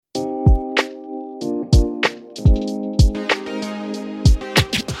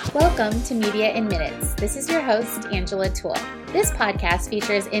Welcome to Media in Minutes. This is your host, Angela Toole. This podcast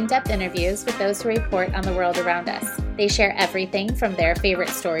features in-depth interviews with those who report on the world around us. They share everything from their favorite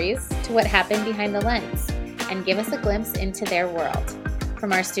stories to what happened behind the lens and give us a glimpse into their world.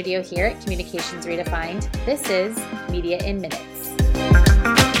 From our studio here at Communications Redefined, this is Media in Minutes.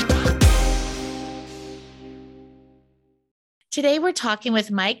 Today, we're talking with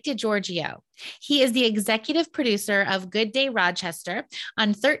Mike DiGiorgio. He is the executive producer of Good Day Rochester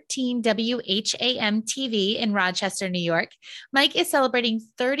on 13 WHAM TV in Rochester, New York. Mike is celebrating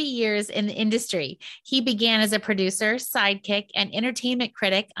 30 years in the industry. He began as a producer, sidekick, and entertainment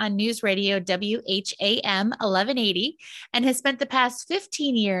critic on News Radio WHAM 1180 and has spent the past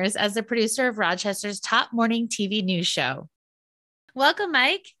 15 years as the producer of Rochester's top morning TV news show. Welcome,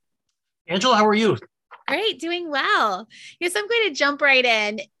 Mike. Angela, how are you? Great, doing well. Yes, I'm going to jump right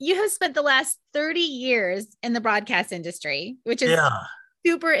in. You have spent the last 30 years in the broadcast industry, which is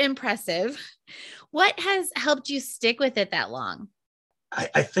super impressive. What has helped you stick with it that long?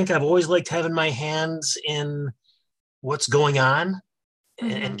 I think I've always liked having my hands in what's going on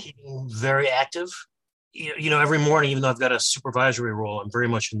and keeping very active. You know, every morning, even though I've got a supervisory role, I'm very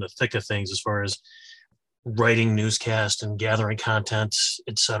much in the thick of things as far as writing newscast and gathering content,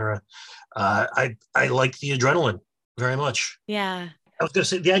 etc. I like the adrenaline very much. Yeah. I was going to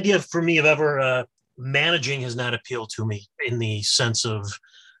say the idea for me of ever managing has not appealed to me in the sense of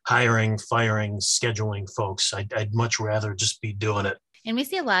hiring, firing, scheduling folks. I'd much rather just be doing it. And we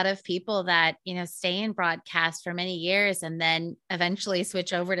see a lot of people that, stay in broadcast for many years and then eventually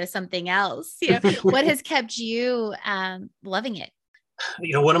switch over to something else. What has kept you loving it?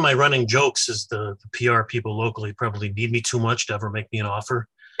 One of my running jokes is the PR people locally probably need me too much to ever make me an offer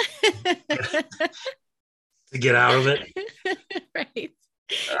to get out of it. Right.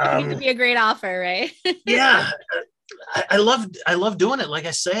 It would be a great offer, right? Yeah. I love doing it. Like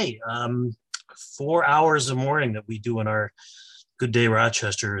I say, 4 hours a morning that we do in our Good Day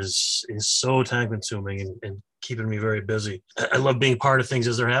Rochester is so time consuming and keeping me very busy. I love being part of things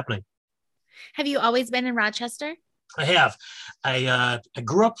as they're happening. Have you always been in Rochester? I have. I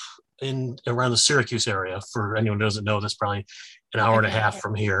grew up around the Syracuse area. For anyone who doesn't know, that's probably an hour and a half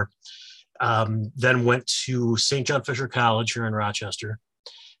from here. Then went to St. John Fisher College here in Rochester.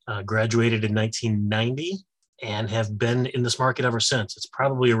 Graduated in 1990 and have been in this market ever since. It's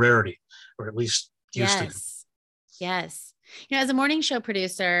probably a rarity, or at least used to be. Yes. As a morning show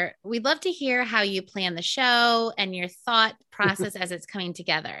producer, we'd love to hear how you plan the show and your thought process as it's coming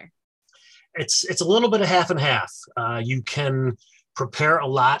together. It's a little bit of half and half. You can prepare a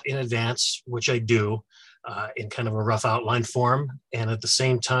lot in advance, which I do in kind of a rough outline form. And at the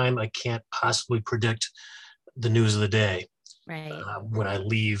same time, I can't possibly predict the news of the day. Right. When I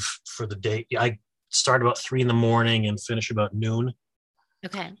leave for the day, I start about 3 a.m. and finish about noon.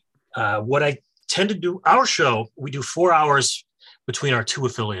 Okay. What I tend to do, our show, we do 4 hours between our two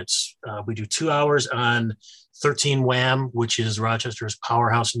affiliates. We do 2 hours on 13 WHAM, which is Rochester's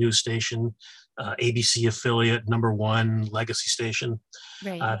powerhouse news station, ABC affiliate, #1 legacy station.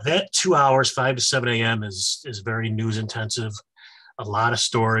 Right. That 2 hours, 5 to 7 a.m. is very news intensive, a lot of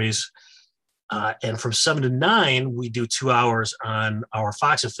stories. And from 7 to 9, we do 2 hours on our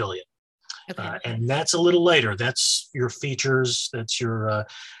Fox affiliate. Okay. And that's a little later. That's your features. That's your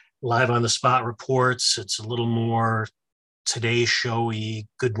live on the spot reports. It's a little more Today Showy,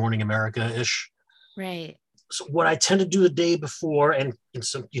 Good Morning America-ish. Right. So what I tend to do the day before, and in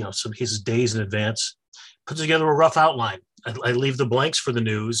some cases days in advance, put together a rough outline. I leave the blanks for the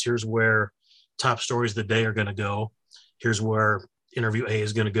news. Here's where top stories of the day are going to go. Here's where interview A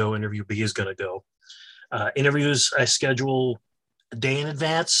is going to go. Interview B is going to go. Interviews I schedule a day in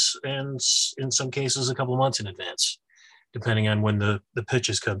advance, and in some cases a couple of months in advance, depending on when the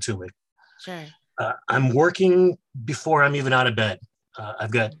pitches come to me. Sure. I'm working before I'm even out of bed.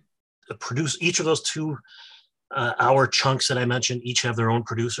 I've got to produce each of those 2 hour chunks that I mentioned. Each have their own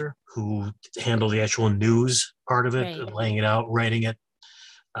producer who handle the actual news part of it, right. Laying it out, writing it.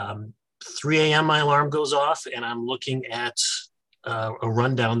 3 a.m. my alarm goes off and I'm looking at a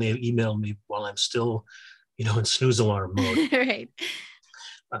rundown they emailed me while I'm still, in snooze alarm mode. Right.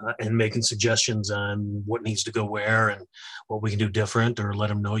 And making suggestions on what needs to go where and what we can do different, or let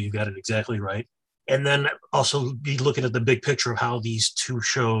them know you got it exactly right. And then also be looking at the big picture of how these 2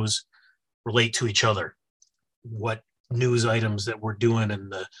 shows relate to each other. What news items that we're doing in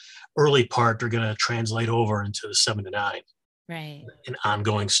the early part are going to translate over into the 7 to 9. Right. An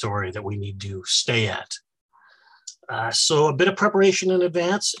ongoing story that we need to stay at. So a bit of preparation in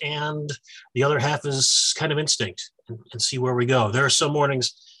advance, and the other half is kind of instinct and see where we go. There are some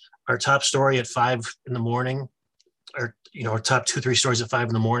mornings, our top story at 5 a.m, our top 2, 3 stories at 5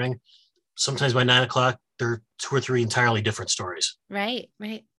 in the morning. Sometimes by 9 o'clock, there are 2 or 3 entirely different stories. Right,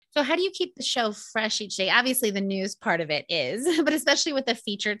 right. So how do you keep the show fresh each day? Obviously the news part of it is, but especially with the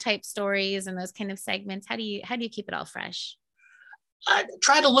feature type stories and those kind of segments, how do you keep it all fresh? I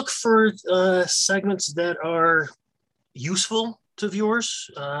try to look for segments that are useful to viewers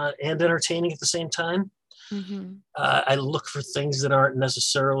and entertaining at the same time. Mm-hmm. I look for things that aren't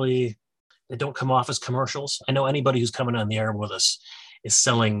necessarily, that don't come off as commercials. I know anybody who's coming on the air with us is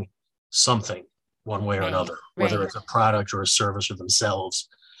selling something one way or Right, another, whether right. it's a product or a service or themselves.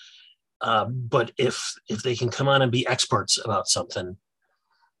 But if they can come on and be experts about something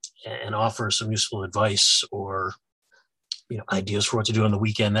and offer some useful advice or ideas for what to do on the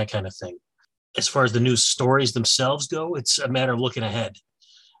weekend, that kind of thing. As far as the news stories themselves go, it's a matter of looking ahead.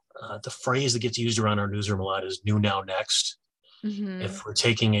 The phrase that gets used around our newsroom a lot is new, now, next. Mm-hmm. If we're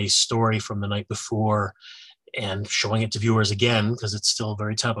taking a story from the night before and showing it to viewers again, because it's still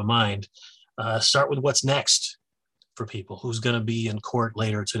very top of mind, start with what's next for people. Who's going to be in court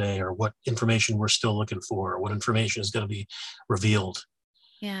later today, or what information we're still looking for, or what information is going to be revealed,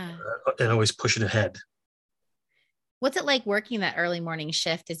 Yeah. and always push it ahead. What's it like working that early morning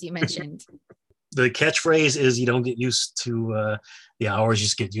shift, as you mentioned? The catchphrase is you don't get used to the hours, you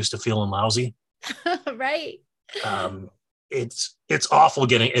just get used to feeling lousy. Right. It's awful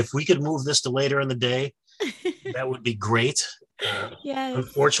getting, if we could move this to later in the day, that would be great. Yes.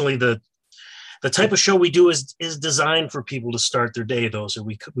 Unfortunately, the type of show we do is designed for people to start their day, though, so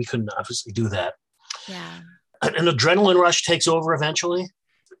we couldn't obviously do that. Yeah. An adrenaline rush takes over eventually.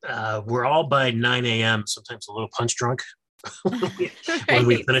 We're all by 9 a.m., sometimes a little punch drunk when we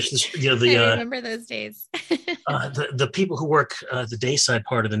Right. finish this. I remember those days. The people who work the dayside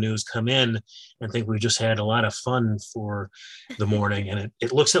part of the news come in and think we just had a lot of fun for the morning. And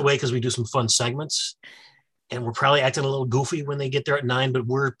it looks that way because we do some fun segments. And we're probably acting a little goofy when they get there at 9, but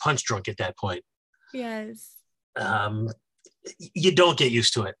we're punch drunk at that point. Yes. Um, you don't get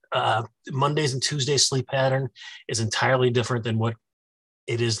used to it. Mondays and Tuesdays sleep pattern is entirely different than what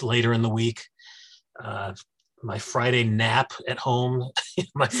it is later in the week. My Friday nap at home,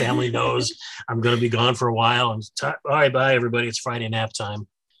 my family knows I'm going to be gone for a while. All right, bye everybody. It's Friday nap time.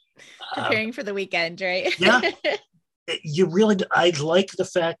 Preparing for the weekend, right? Yeah, I like the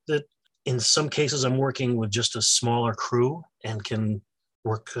fact that in some cases I'm working with just a smaller crew and can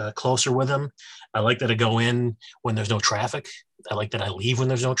work closer with them. I like that I go in when there's no traffic. I like that I leave when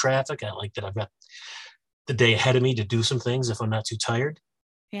there's no traffic. I like that I've got the day ahead of me to do some things if I'm not too tired.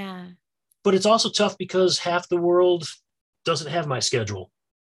 Yeah. But it's also tough because half the world doesn't have my schedule.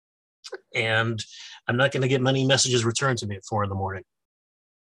 And I'm not going to get many messages returned to me at 4 a.m.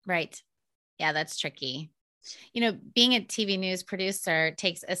 Right. Yeah, that's tricky. Being a TV news producer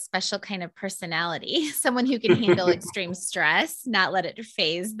takes a special kind of personality, someone who can handle extreme stress, not let it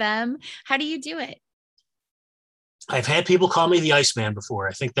phase them. How do you do it? I've had people call me the Iceman before.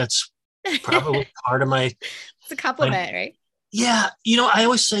 I think that's probably part of my. It's a compliment, right? Yeah. I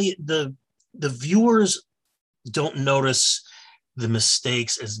always say the viewers don't notice the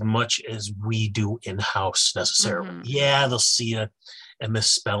mistakes as much as we do in-house necessarily. Mm-hmm. Yeah, they'll see a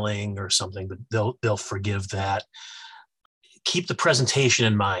misspelling or something, but they'll forgive that. Keep the presentation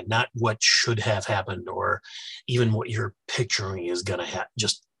in mind, not what should have happened or even what you're picturing is going to happen.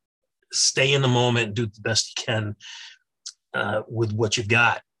 Just stay in the moment and do the best you can with what you've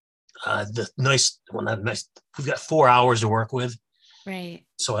got. Not nice. We've got 4 hours to work with. Right.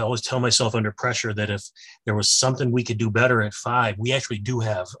 So I always tell myself under pressure that if there was something we could do better at 5, we actually do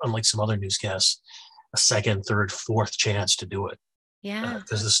have, unlike some other newscasts, a second, third, fourth chance to do it. Yeah.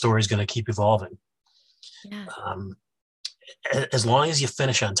 Because the story is going to keep evolving. Yeah. As long as you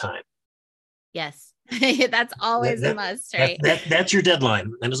finish on time. Yes. That's always a must, right? That's your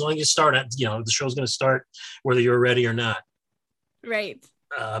deadline. And as long as you start at, the show's going to start whether you're ready or not. Right.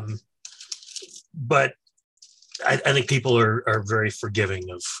 But I think people are very forgiving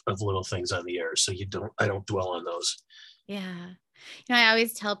of little things on the air. So I don't dwell on those. Yeah. I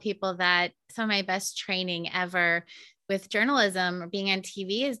always tell people that some of my best training ever with journalism or being on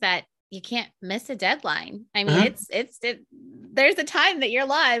TV is that you can't miss a deadline. I mean, there's a time that you're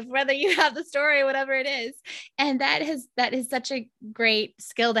live, whether you have the story or whatever it is. And that is such a great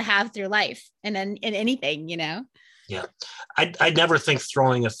skill to have through life and then in anything, Yeah. I never think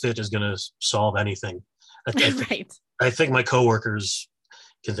throwing a fit is going to solve anything. Right. I think my coworkers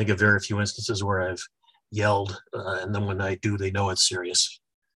can think of very few instances where I've yelled, and then when I do, they know it's serious.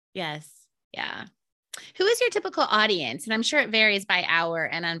 Yes. Yeah. Who is your typical audience? And I'm sure it varies by hour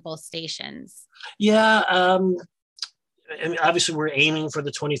and on both stations. Yeah. I mean, obviously, we're aiming for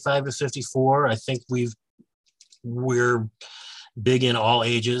the 25 to 54. I think we've we're big in all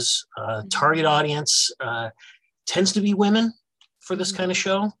ages. Target audience tends to be women for this kind of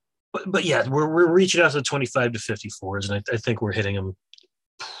show. But yeah, we're reaching out to the 25 to 54s, and I think we're hitting them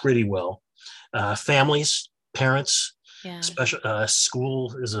pretty well. Families, parents, special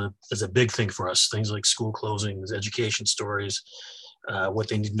school is a big thing for us. Things like school closings, education stories, what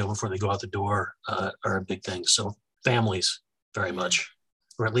they need to know before they go out the door are a big thing. So families, very much,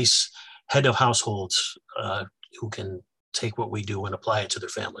 or at least head of households who can take what we do and apply it to their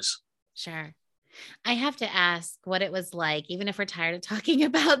families. Sure. I have to ask what it was like, even if we're tired of talking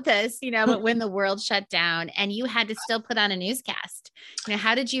about this, but when the world shut down and you had to still put on a newscast,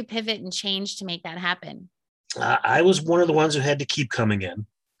 how did you pivot and change to make that happen? I was one of the ones who had to keep coming in.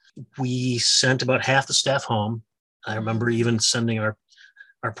 We sent about half the staff home. I remember even sending our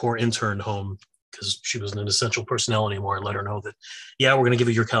poor intern home because she wasn't an essential personnel anymore, and let her know that, we're going to give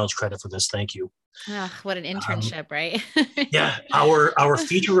you your college credit for this. Thank you. Oh, what an internship, right? Yeah. Our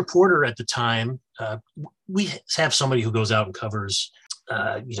feature reporter at the time, we have somebody who goes out and covers,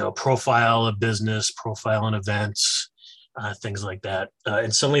 profile of business, profile on events, things like that.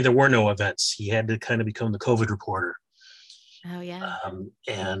 And suddenly there were no events. He had to kind of become the COVID reporter. Oh, yeah.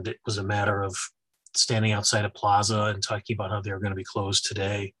 And it was a matter of standing outside a plaza and talking about how they were going to be closed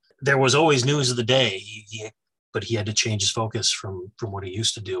today. There was always news of the day, but he had to change his focus from what he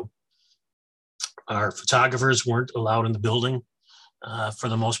used to do. Our photographers weren't allowed in the building for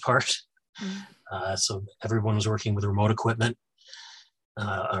the most part. So everyone was working with remote equipment.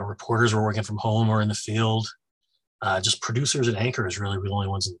 Our reporters were working from home or in the field. Just producers and anchors really were the only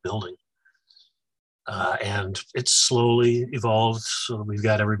ones in the building. And it's slowly evolved so that we've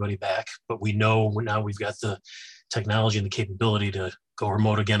got everybody back. But we know now we've got the technology and the capability to go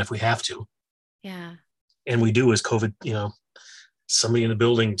remote again if we have to. Yeah. And we do as COVID, somebody in the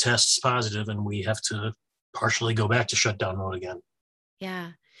building tests positive and we have to partially go back to shutdown mode again.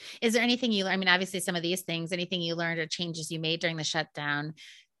 Yeah. Is there anything you learned? I mean, obviously some of these things, anything you learned or changes you made during the shutdown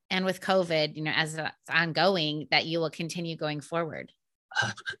and with COVID, as it's ongoing, that you will continue going forward?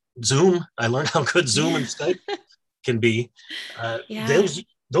 Zoom. I learned how good Zoom and Skype can be.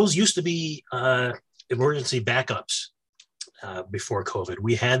 Those used to be emergency backups before COVID.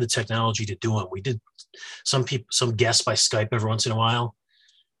 We had the technology to do them. We did some guests by Skype every once in a while,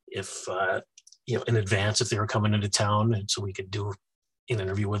 if in advance if they were coming into town, and so we could do an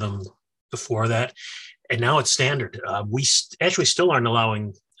interview with them before that. And now it's standard. We actually still aren't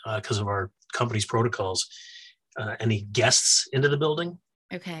allowing, because of our company's protocols, any guests into the building.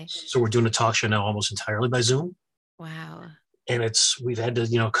 Okay. So we're doing a talk show now almost entirely by Zoom. Wow. And we've had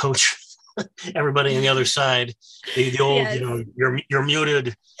to, coach everybody on the other side. The old, Yes. You're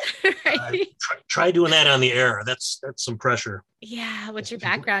muted. Right. Try doing that on the air. That's some pressure. Yeah. What your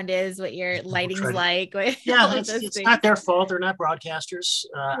background is, what your lighting's like. It's not their fault. They're not broadcasters.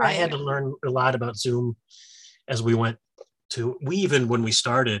 Right. I had to learn a lot about Zoom as we went to, when we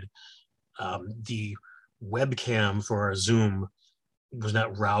started, the webcam for our Zoom was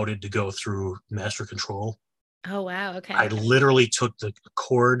not routed to go through master control. Oh, wow. Okay. I literally took the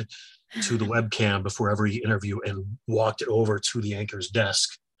cord to the webcam before every interview and walked it over to the anchor's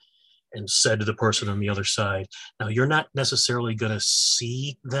desk and said to the person on the other side, now you're not necessarily going to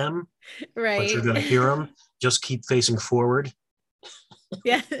see them, right? But you're going to hear them. Just keep facing forward.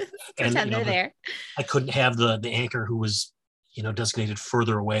 Yeah. Pretend they're there. I couldn't have the anchor who was, designated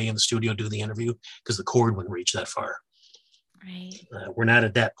further away in the studio do the interview because the cord wouldn't reach that far. Right. We're not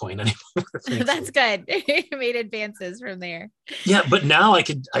at that point anymore. That's good. You made advances from there. Yeah, but now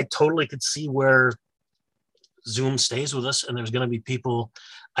I totally could see where Zoom stays with us, and there's going to be people.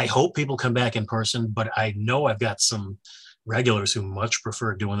 I hope people come back in person, but I know I've got some regulars who much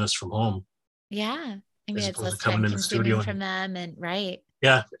prefer doing this from home. Yeah, I mean it's less time consuming from them, and right.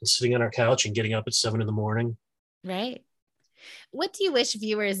 Yeah, and sitting on our couch and getting up at 7 a.m. Right. What do you wish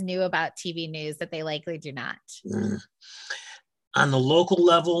viewers knew about TV news that they likely do not? On the local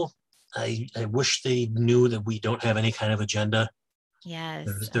level, I wish they knew that we don't have any kind of agenda. Yes.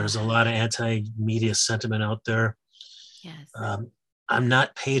 There's a lot of anti-media sentiment out there. Yes. I'm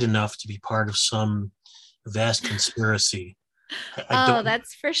not paid enough to be part of some vast conspiracy.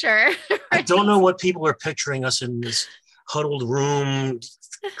 That's for sure. Right? I don't know what people are picturing us in this huddled room,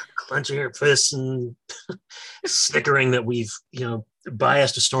 clenching our fists and snickering that we've,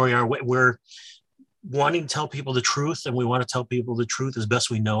 biased a story our way. We're wanting to tell people the truth, and we want to tell people the truth as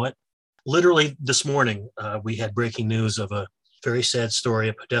best we know it. Literally this morning, we had breaking news of a very sad story,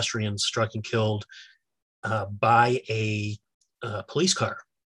 a pedestrian struck and killed by a police car.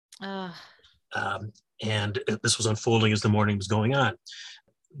 And this was unfolding as the morning was going on.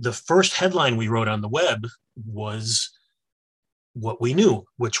 the first headline we wrote on the web was what we knew,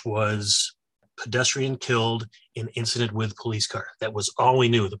 which was pedestrian killed in incident with police car. That was all we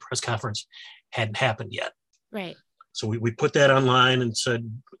knew. The press conference hadn't happened yet. Right. So we put that online and said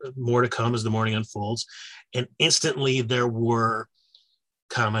more to come as the morning unfolds. And instantly there were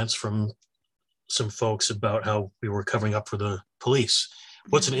comments from some folks about how we were covering up for the police.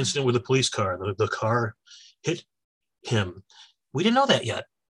 What's an incident with a police car? The car hit him. We didn't know that yet.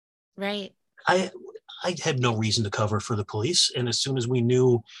 Right. I had no reason to cover for the police. And as soon as we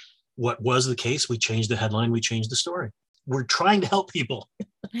knew what was the case, we changed the headline, we changed the story. We're trying to help people.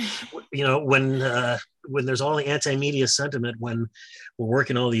 When there's all the anti-media sentiment, when we're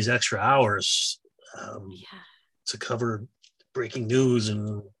working all these extra hours to cover breaking news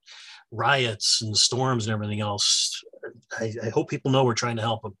and riots and storms and everything else, I hope people know we're trying to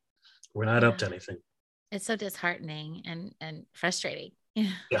help them. We're not up to anything. It's so disheartening and frustrating.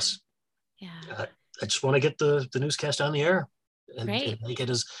 Yes. Yeah. I just want to get the newscast on the air and make it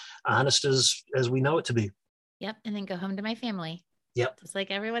as honest as we know it to be. Yep. And then go home to my family. Yep. Just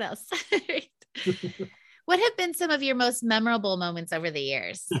like everyone else. What have been some of your most memorable moments over the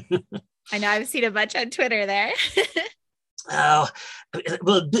years? I know I've seen a bunch on Twitter there. Well,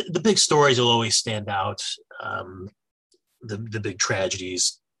 the big stories will always stand out. The big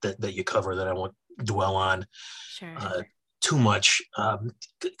tragedies that you cover that I won't dwell on too much.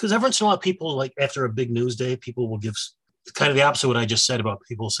 Because every once in a while, people, like after a big news day, people will give kind of the opposite of what I just said about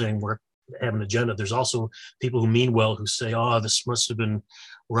people saying we're have an agenda. There's also people who mean well who say, oh, this must have been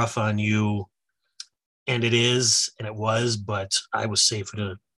rough on you. And it is, and it was, but I was safe in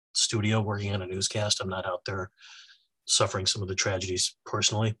a studio working on a newscast. I'm not out there suffering some of the tragedies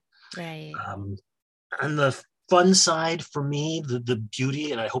personally. Right. On the fun side for me, the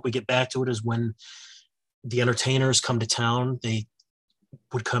beauty, and I hope we get back to it, is when the entertainers come to town. They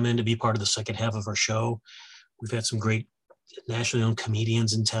would come in to be part of the second half of our show. We've had some great nationally owned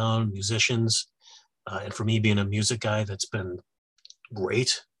comedians in town, musicians. And for me, being a music guy, that's been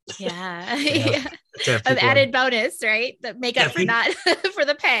great. Yeah. An added bonus, right? That make up for not for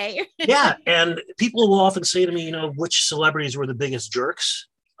the pay. Yeah. And people will often say to me, which celebrities were the biggest jerks?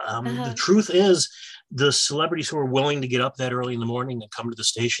 The truth is, the celebrities who are willing to get up that early in the morning and come to the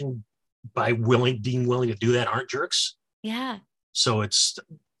station by being willing to do that aren't jerks. Yeah. So it's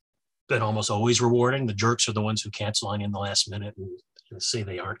been almost always rewarding. The jerks are the ones who cancel on you in the last minute and say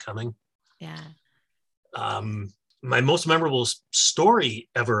they aren't coming. Yeah. My most memorable story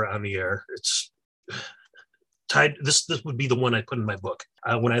ever on the air, it's tied. This would be the one I put in my book.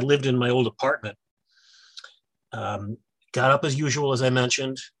 When I lived in my old apartment, got up as usual, as I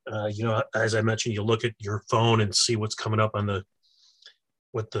mentioned. As I mentioned, you look at your phone and see what's coming up on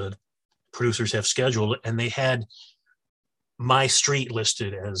what the producers have scheduled, and they had my street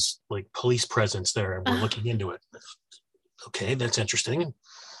listed as like police presence there, and we're looking into it. Okay, that's interesting.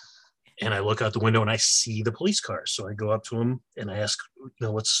 And I look out the window and I see the police car. So I go up to him and I ask,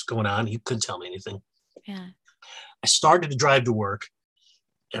 what's going on? He couldn't tell me anything. Yeah. I started to drive to work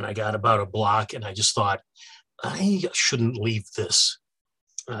and I got about a block and I just thought, I shouldn't leave this.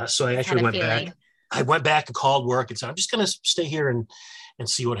 So I actually went back. I went back and called work and said, I'm just going to stay here and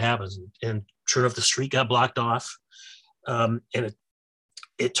see what happens. And sure enough, the street got blocked off. And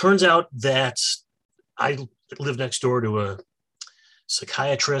it turns out that I live next door to a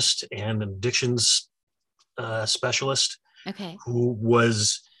psychiatrist and an addictions specialist who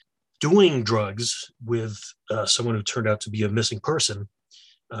was doing drugs with someone who turned out to be a missing person.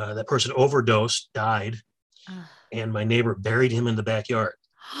 That person overdosed, died, and my neighbor buried him in the backyard.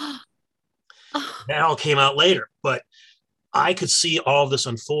 That all came out later, but I could see all of this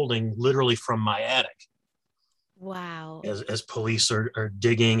unfolding literally from my attic. Wow. As police are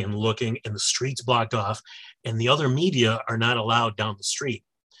digging and looking and the street's blocked off and the other media are not allowed down the street.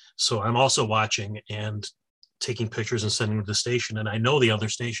 So I'm also watching and taking pictures and sending them to the station. And I know the other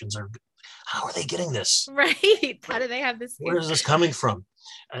stations how are they getting this? Right. How do they have this? Where is this coming from?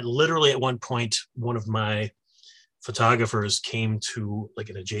 And literally at one point, one of my photographers came to like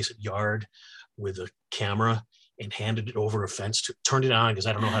an adjacent yard with a camera and handed it over a fence, turned it on because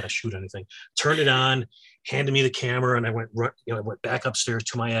I don't know how to shoot anything. Turned it on, handed me the camera, and I went back upstairs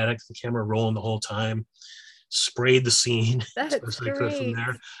to my attic. The camera rolling the whole time. Sprayed the scene as best I could from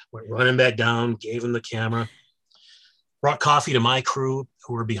there. Went running back down, gave him the camera. Brought coffee to my crew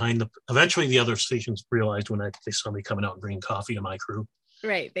who were behind eventually the other stations realized when they saw me coming out and bringing coffee to my crew.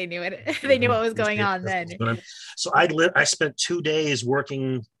 Right. They knew it. They knew what was going on then. So I spent 2 days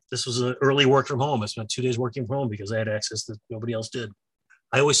working. This was an early work from home. I spent 2 days working from home because I had access that nobody else did.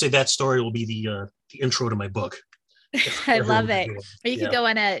 I always say that story will be the intro to my book. if I love everyone's it. doing Or it. you could Yeah. go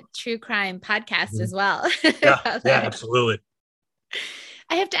on a true crime podcast Mhm. as well. Yeah. About Yeah, that. absolutely.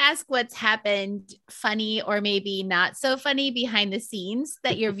 I have to ask what's happened funny or maybe not so funny behind the scenes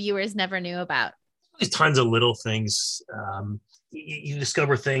that your viewers never knew about. There's tons of little things. You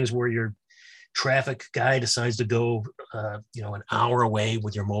discover things where your traffic guy decides to go, an hour away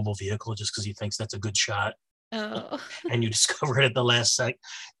with your mobile vehicle just because he thinks that's a good shot, Oh, and you discover it at the last second.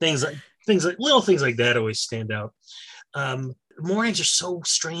 Things like little things like that always stand out. Mornings are so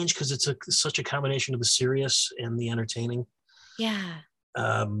strange because it's such a combination of the serious and the entertaining. yeah.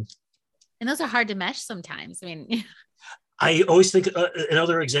 Um, And those are hard to mesh sometimes. I mean, I always think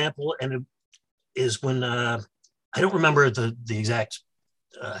another example, and it is when I don't remember the exact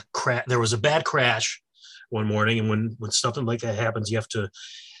crash. There was a bad crash one morning, and when something like that happens, you have to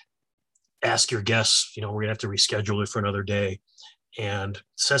ask your guests. We're gonna have to reschedule it for another day. And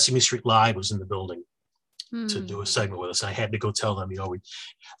Sesame Street Live was in the building to do a segment with us. And I had to go tell them,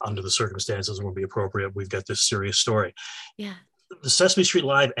 under the circumstances, it won't be appropriate. We've got this serious story. yeah. The Sesame Street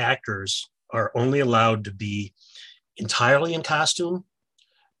Live actors are only allowed to be entirely in costume,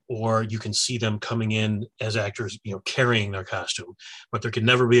 or you can see them coming in as actors, carrying their costume. But there can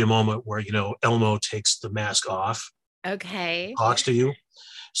never be a moment where, Elmo takes the mask off, Okay. talks to you.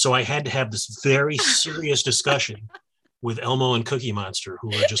 So I had to have this very serious discussion with Elmo and Cookie Monster, who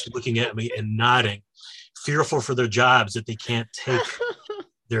are just looking at me and nodding, fearful for their jobs that they can't take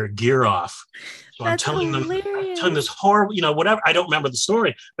their gear off. So That's I'm telling this hilarious. horrible, whatever. I don't remember the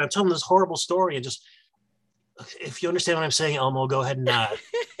story, but I'm telling this horrible story, and just, if you understand what I'm saying, Elmo, go ahead and nod.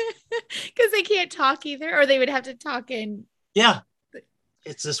 Because they can't talk either, or they would have to talk in. Yeah,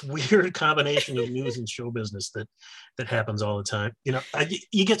 it's this weird combination of news and show business that happens all the time.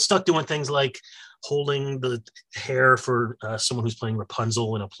 You get stuck doing things like holding the hair for someone who's playing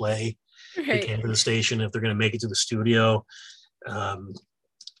Rapunzel in a play. They Right. came to the station if they're going to make it to the studio.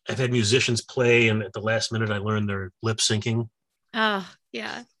 I've had musicians play, and at the last minute, I learned they're lip syncing. Oh,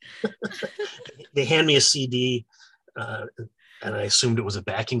 yeah. They hand me a CD, and I assumed it was a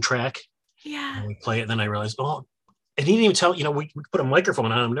backing track. Yeah. And we play it, and then I realized, oh, and he didn't even tell. We put a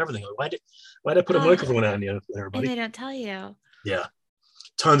microphone on him and everything. Like, why did I put a Oh, microphone on you, and everybody? they don't tell you. Yeah,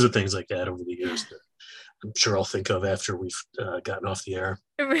 tons of things like that over the Yeah. years that I'm sure I'll think of after we've gotten off the air.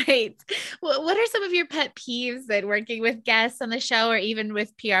 Right. Well, what are some of your pet peeves that working with guests on the show or even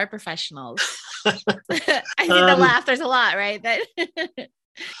with PR professionals? I see the laugh. There's a lot, right? That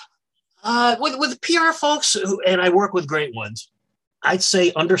With PR folks, and I work with great ones, I'd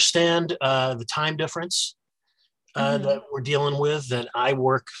say understand the time difference that we're dealing with. That I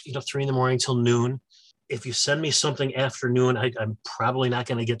work, 3 a.m. till noon. If you send me something afternoon, I'm probably not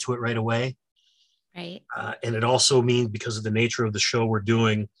going to get to it right away. right. And it also means, because of the nature of the show we're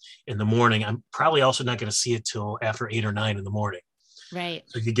doing in the morning, I'm probably also not going to see it till after 8 or 9 in the morning. Right.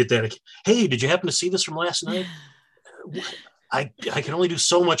 So you get that. Hey, did you happen to see this from last night? I can only do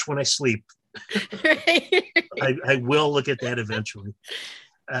so much when I sleep. Right. I will look at that eventually.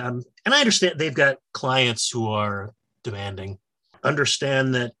 And I understand they've got clients who are demanding.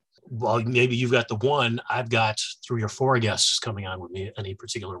 Understand that while maybe you've got the one, I've got 3 or 4 guests coming on with me any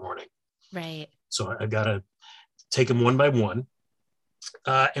particular morning. Right. So I've got to take them one by one,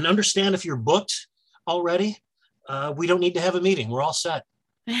 and understand if you're booked already, we don't need to have a meeting. We're all set.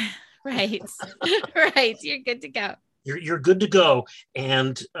 Right. Right. You're good to go. You're good to go.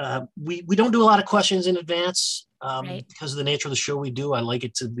 And we don't do a lot of questions in advance Right. because of the nature of the show we do. I like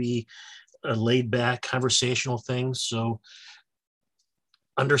it to be a laid back conversational thing. So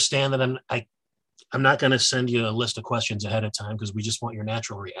understand that I'm not going to send you a list of questions ahead of time, because we just want your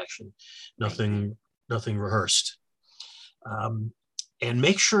natural reaction. Nothing rehearsed. And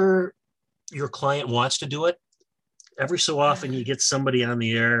make sure your client wants to do it. Every so often you get somebody on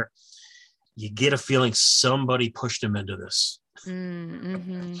the air, you get a feeling somebody pushed them into this.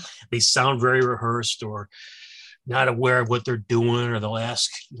 Mm-hmm. They sound very rehearsed or not aware of what they're doing, or they'll ask,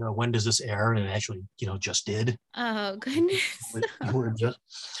 when does this air? And it actually, just did. Oh, goodness.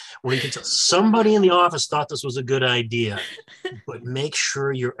 Where you can tell somebody in the office thought this was a good idea, but make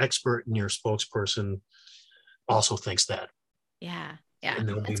sure your expert and your spokesperson also thinks that. Yeah. Yeah. And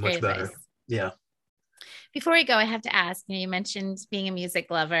it'll be That's much great better. advice. Yeah. Before we go, I have to ask, you mentioned being a music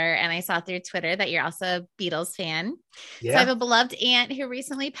lover, and I saw through Twitter that you're also a Beatles fan. So I have Yeah. a beloved aunt who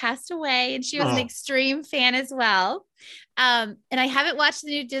recently passed away, and she was an Oh. extreme fan as well. And I haven't watched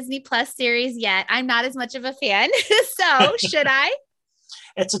the new Disney Plus series yet. I'm not as much of a fan. So should I?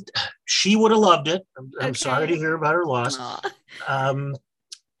 She would have loved it. I'm Okay. sorry to hear about her loss.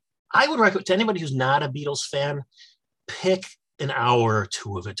 I would recommend to anybody who's not a Beatles fan, pick an hour or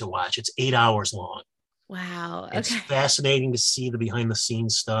two of it to watch. It's 8 hours long. Wow. It's Okay. fascinating to see the behind the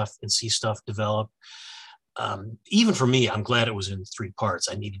scenes stuff and see stuff develop. Even for me, I'm glad it was in 3 parts.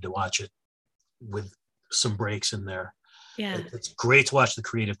 I needed to watch it with some breaks in there. Yeah. It's great to watch the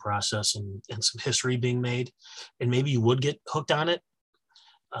creative process and some history being made. And maybe you would get hooked on it.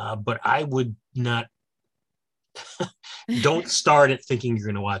 But I would not, don't start it thinking you're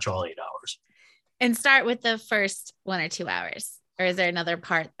going to watch all 8 hours. And start with the first 1 or 2 hours. Or is there another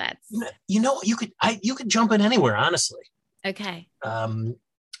part that's You could jump in anywhere, honestly. okay?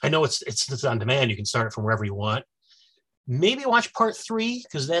 I know it's on demand. You can start it from wherever you want. Maybe watch part 3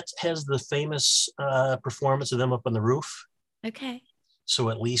 because that has the famous performance of them up on the roof. Okay. So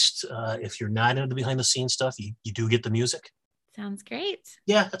at least if you're not into the behind the scenes stuff, you do get the music. Sounds great.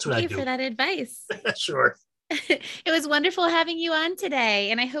 Yeah, that's what I do. Thank you for that advice. Sure. It was wonderful having you on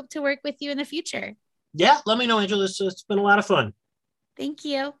today, and I hope to work with you in the future. Yeah, let me know, Angela. It's been a lot of fun. Thank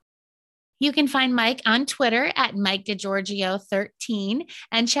you. You can find Mike on Twitter at Mike DiGiorgio13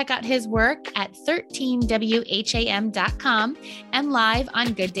 and check out his work at 13wham.com and live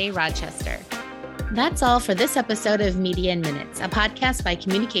on Good Day Rochester. That's all for this episode of Media in Minutes, a podcast by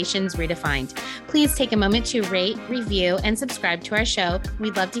Communications Redefined. Please take a moment to rate, review, and subscribe to our show.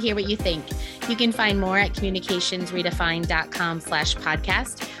 We'd love to hear what you think. You can find more at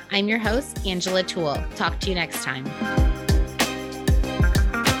communicationsredefined.com/podcast. I'm your host, Angela Toole. Talk to you next time.